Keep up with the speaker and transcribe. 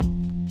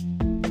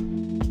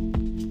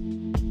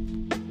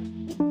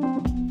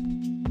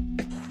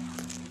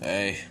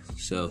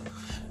So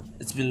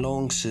it's been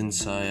long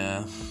since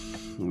I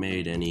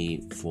made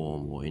any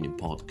form or any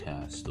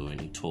podcast or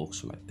any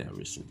talks like that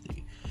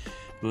recently.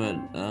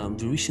 But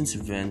the recent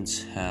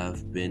events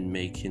have been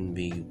making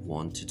me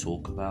want to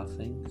talk about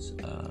things.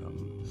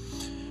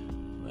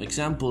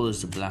 Example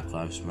is the Black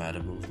Lives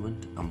Matter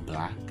movement. I'm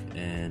black,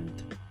 and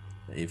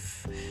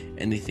if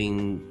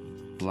anything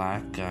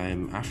black,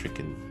 I'm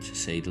African, to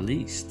say the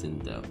least.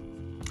 And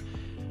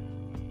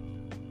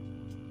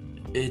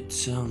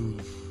it's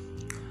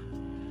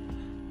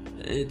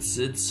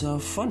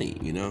funny,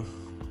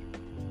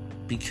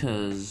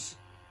 because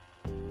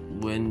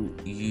when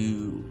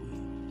you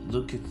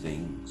look at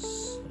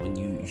things, when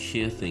you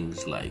hear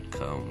things like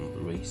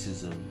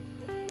racism,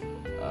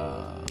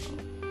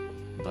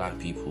 black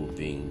people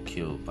being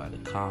killed by the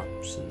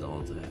cops and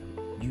all that,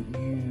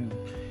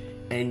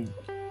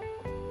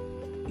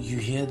 you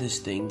hear these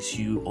things,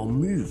 you are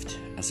moved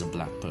as a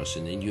black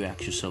person, and you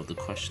ask yourself the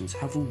questions: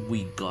 haven't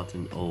we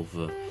gotten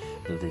over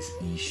these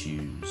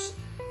issues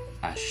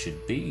as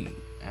should be?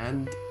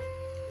 And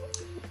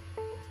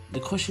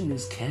the question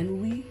is,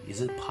 can we?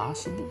 Is it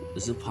possible?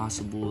 Is it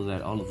possible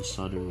that all of a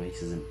sudden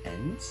racism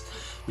ends?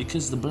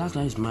 Because the Black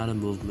Lives Matter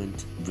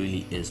movement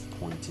really is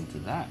pointing to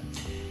that.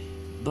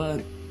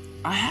 But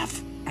I have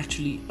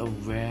actually a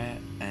rare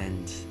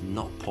and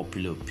not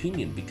popular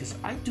opinion, because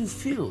I do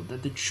feel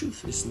that the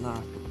truth is not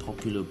a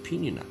popular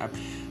opinion.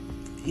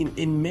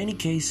 In many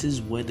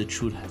cases where the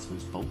truth has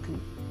been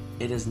spoken,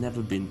 it has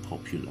never been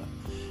popular,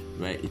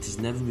 right? It has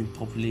never been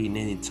popular in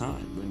any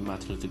time. When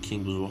Martin Luther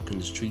King was walking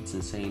the streets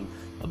and saying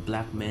a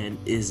black man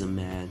is a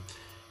man,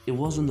 it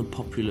wasn't a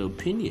popular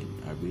opinion.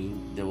 I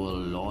mean, there were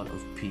a lot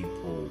of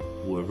people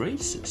who were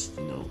racist,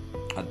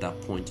 at that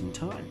point in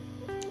time.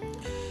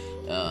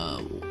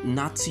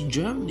 Nazi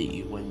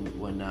Germany,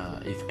 when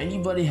if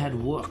anybody had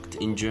worked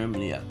in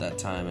Germany at that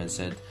time and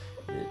said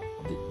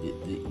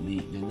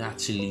the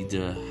Nazi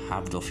leader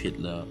Adolf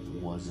Hitler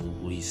wasn't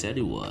who he said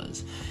he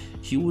was,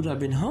 he would have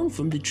been hung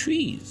from the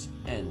trees,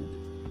 and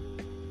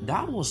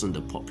that wasn't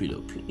the popular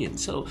opinion.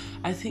 So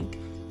I think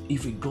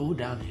if we go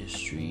down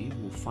history,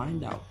 we'll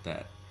find out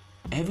that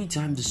every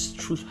time this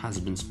truth has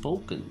been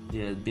spoken,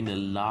 there has been a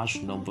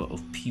large number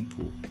of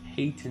people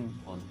hating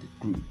on the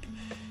group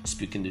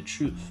speaking the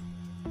truth.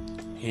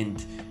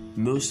 And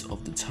most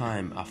of the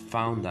time, I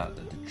found out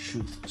that the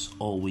truth is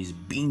always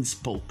being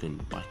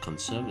spoken by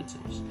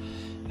conservatives.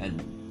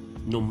 And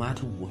no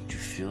matter what you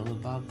feel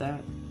about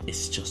that,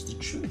 it's just the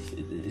truth.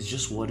 It's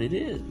just what it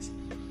is.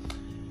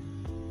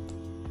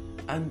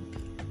 And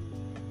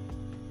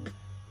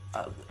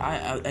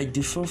I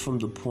differ from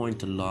the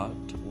point a lot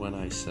when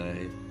I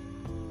say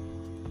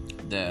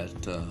that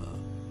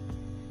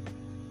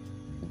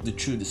the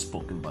truth is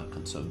spoken by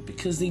conservatives,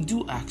 because they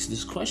do ask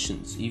these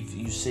questions. If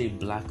you say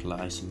Black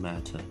Lives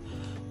Matter,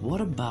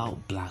 what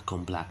about black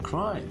on black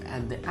crime?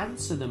 And the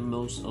answer that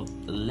most of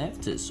the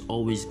leftists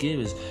always give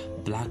is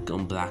black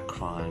on black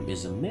crime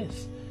is a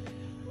myth.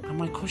 And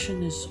my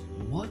question is,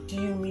 what do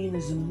you mean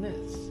is a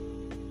myth?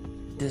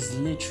 There's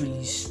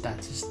literally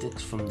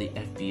statistics from the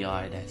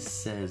FBI that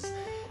says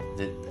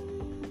that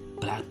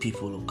black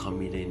people are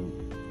committing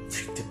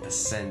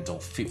 50% or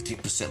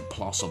 50%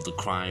 plus of the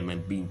crime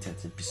and being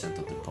 30%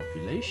 of the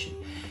population.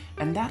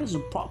 And that is a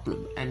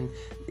problem. And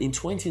in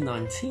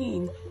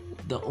 2019,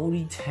 the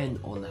only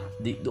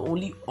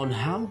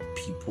unharmed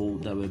people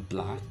that were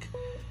black,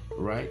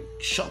 right,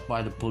 shot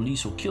by the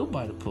police or killed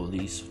by the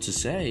police, to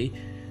say,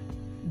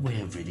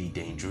 we're really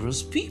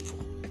dangerous people,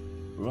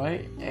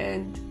 right?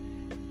 And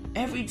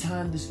every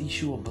time this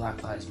issue of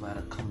Black Lives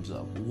Matter comes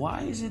up,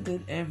 why is it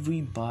that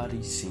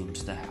everybody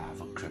seems to have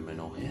a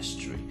criminal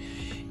history?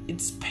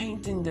 It's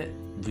painting that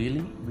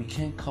really we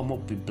can't come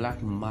up with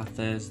black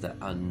martyrs that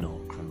are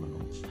not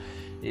criminals.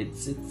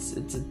 It's a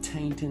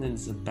tainting, and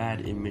it's a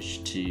bad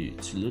image to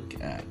look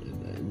at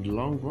in the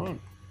long run.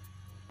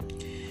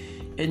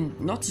 And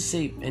not to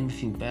say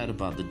anything bad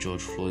about the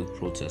George Floyd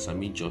protest. I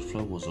mean, George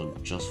Floyd was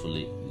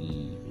unjustly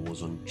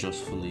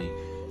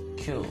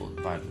killed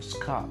by this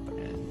cop,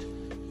 and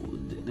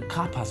the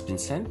cop has been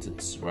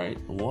sentenced, right?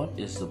 What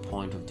is the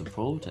point of the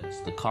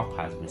protest? The cop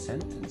has been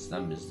sentenced.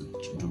 That means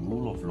the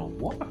rule of law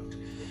worked,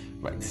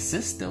 right? The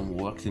system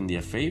worked in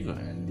their favor,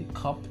 and the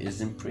cop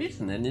is in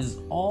prison, and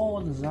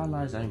all his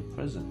allies are in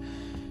prison.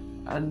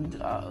 And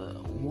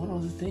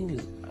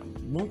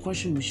one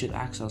question we should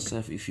ask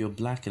ourselves, if you're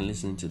black and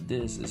listening to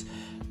this, is,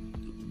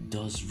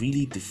 does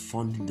really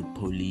defunding the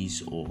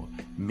police or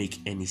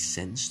make any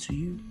sense to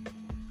you?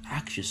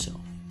 Ask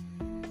yourself,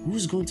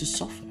 who's going to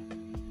suffer?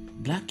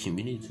 Black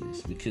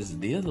communities, because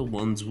they're the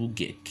ones who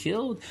get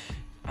killed.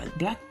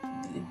 Black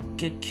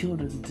get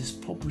killed at a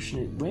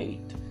disproportionate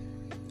rate.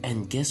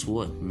 And guess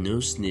what? No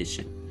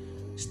snitching.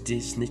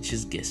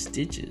 Snitches get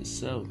stitches.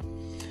 So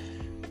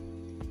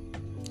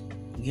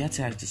you have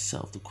to ask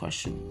yourself the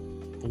question: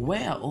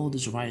 where are all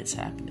these riots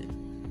happening?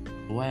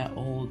 Where are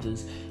all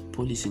these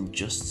police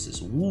injustices?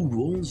 Who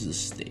runs the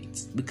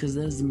states? Because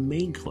that's the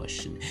main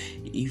question.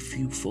 If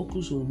you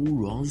focus on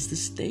who runs the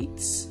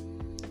states,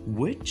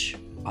 which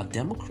are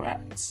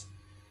Democrats,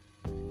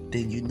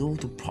 then you know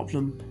the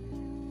problem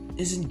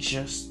isn't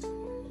just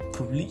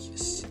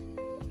police,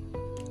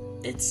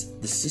 it's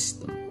the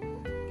system.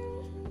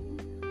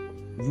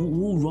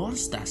 Who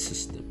runs that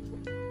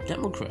system?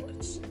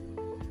 Democrats,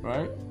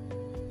 right?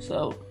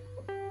 So,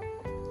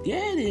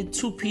 yeah, they're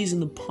two peas in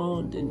the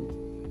pond,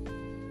 and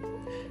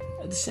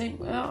at the same,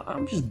 well,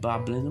 I'm just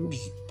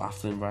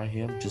baffling right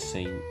here. I'm just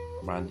saying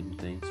random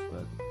things,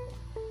 but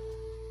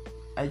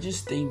I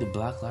just think the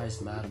Black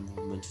Lives Matter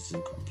movement is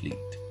incomplete,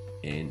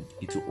 and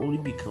it will only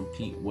be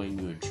complete when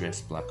you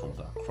address black on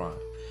black crime,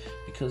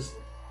 because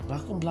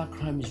black on black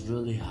crime is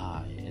really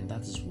high, and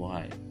that is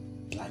why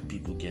black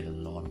people get a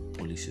lot of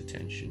police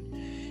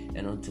attention.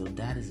 And until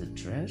that is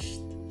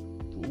addressed,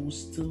 we'll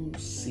still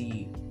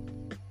see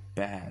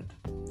bad,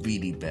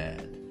 really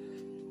bad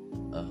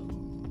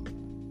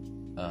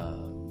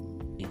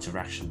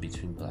interaction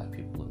between black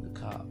people and the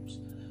cops.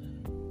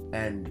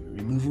 And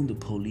removing the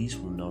police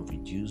will not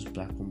reduce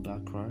black on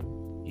black crime.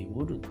 It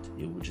wouldn't.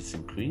 It would just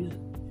increase it,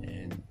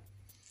 and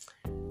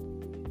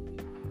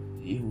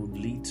it would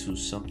lead to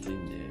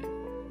something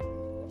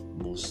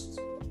that most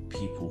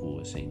people who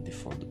are saying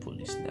defund the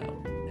police now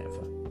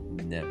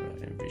never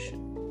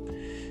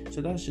envision.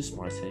 So that's just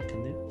my take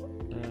on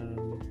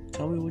it.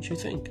 Tell me what you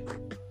think.